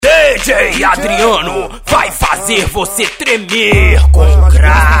Djadriano vai fazer você tremer com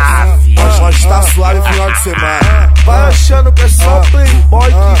grave. Mas tá suave final de semana. Vai achando que é só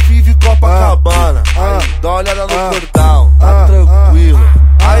playboy que vive Copacabana. Dá uma olhada no cordão, tá tranquilo.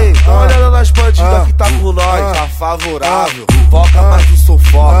 Aí, dá uma olhada nas bandidas que tá com nós, tá favorável. Foca mais no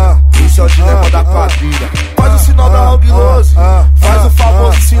sufoca, esse é o dilema da quadrilha. Faz o sinal da Rambilose, faz o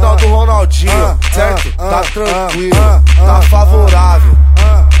famoso sinal do Ronaldinho, certo? Tá tranquilo, tá favorável.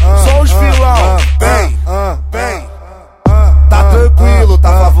 Só os vilão, bem, bem. Tá tranquilo,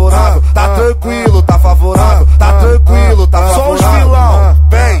 tá favorável. Tá tranquilo, tá favorável. Tá tranquilo, tá favorável. Só os vilão,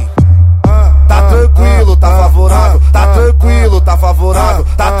 bem. Tá tranquilo, tá favorável. Tá tranquilo, tá favorável.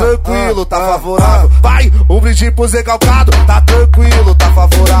 Tá tranquilo, tá favorável. Vai, um brinde pro Zé Calcado. Tá tranquilo, tá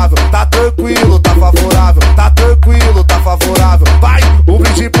favorável. Tá tranquilo, tá favorável. Tá tranquilo, tá favorável. Vai, um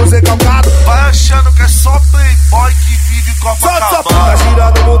brinde pro Zé Calcado. Vai achando que é só playboy que vive Copacabana. Tá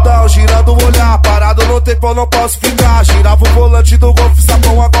girando o mundão, girando o olhar. Parado no tempo eu não posso ficar. Girava o volante do Golf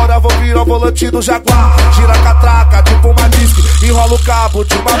Sapão, agora vou virar o volante do Jaguar. Gira a catraca, tipo uma disque. Enrola o cabo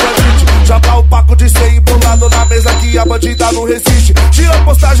de uma bandite. Joga o paco de 100 embolado na mesa que a bandida não resiste. Gira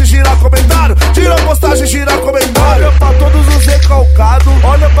postagem, gira comentário. Gira postagem, gira comentário. Olha pra todos os recalcados.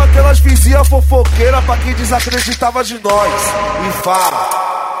 Olha pra aquelas vizinhas fofoqueiras, pra quem desacreditava de nós. E fala: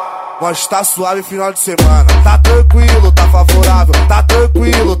 mas tá suave final de semana. Tá tranquilo, tá favorável. Tá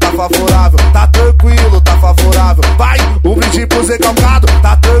tranquilo, tá favorável. Tá tranquilo, tá favorável. Vai, um brinde pro Zé Calcado.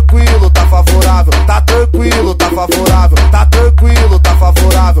 Tá tranquilo, tá favorável. Tá tranquilo, tá favorável. Tá tranquilo, tá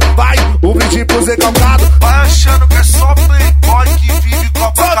favorável. Vai, um brinde pro Zé Calcado. Vai achando que é só playboy que vive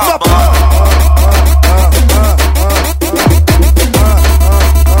Copacabana.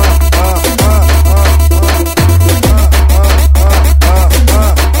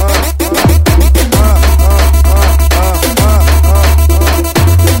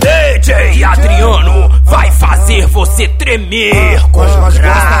 Djadriano vai fazer você tremer com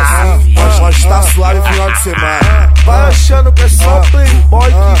grave. Mas tá suave final de semana. Vai achando que é só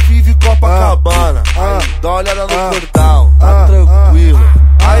playboy que vive Copacabana. Dá uma olhada no cordão, tá tranquilo.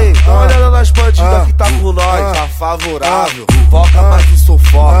 Aí, dá uma olhada nas bandidas que tá com nós, tá favorável. Foca mais no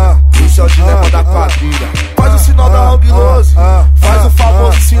sufoca, esse é o dilema da quadrilha. Faz o sinal da Rambilose, faz o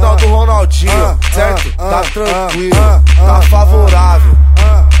famoso sinal do Ronaldinho, certo? Tá tranquilo, tá favorável.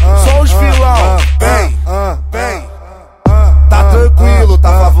 Só os vilão, bem, bem. Tá tranquilo,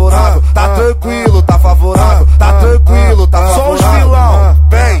 tá favorável. Tá tranquilo, tá favorável. Tá tranquilo, tá favorável. Só os vilão,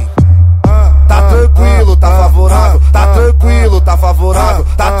 bem. Tá tranquilo, tá favorável. Tá tranquilo, tá favorável.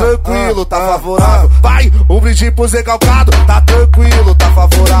 Tá tranquilo, tá favorável. Vai, um brinde pro Zé Calcado. Tá tranquilo, tá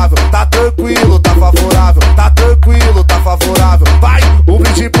favorável. Tá tranquilo, tá favorável. Tá tranquilo, tá favorável. Vai, um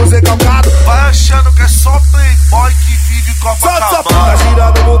brinde pro Zé Calcado. Vai achando que é só playboy que vive Copacabana. Tá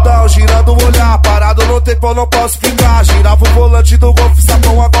girando o mundão, girando o olhar. Parado no tempo eu não posso ficar. Girava o volante do Golf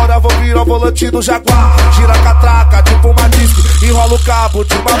Sapão, agora vou virar o volante do Jaguar. Gira a catraca, tipo uma disque. Enrola o cabo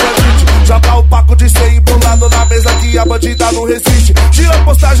de uma bandite. Joga o paco de 100 embolado na mesa que a bandida não resiste. Gira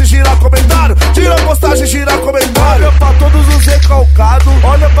postagem, gira comentário. Gira postagem, gira comentário. Olha pra todos os recalcados.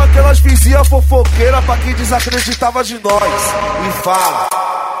 Olha pra aquelas vizinhas fofoqueiras, pra quem desacreditava de nós. E fala: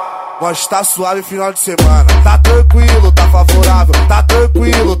 mas tá suave final de semana. Tá tranquilo, tá favorável. Tá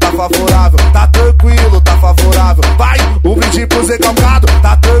tranquilo, tá favorável.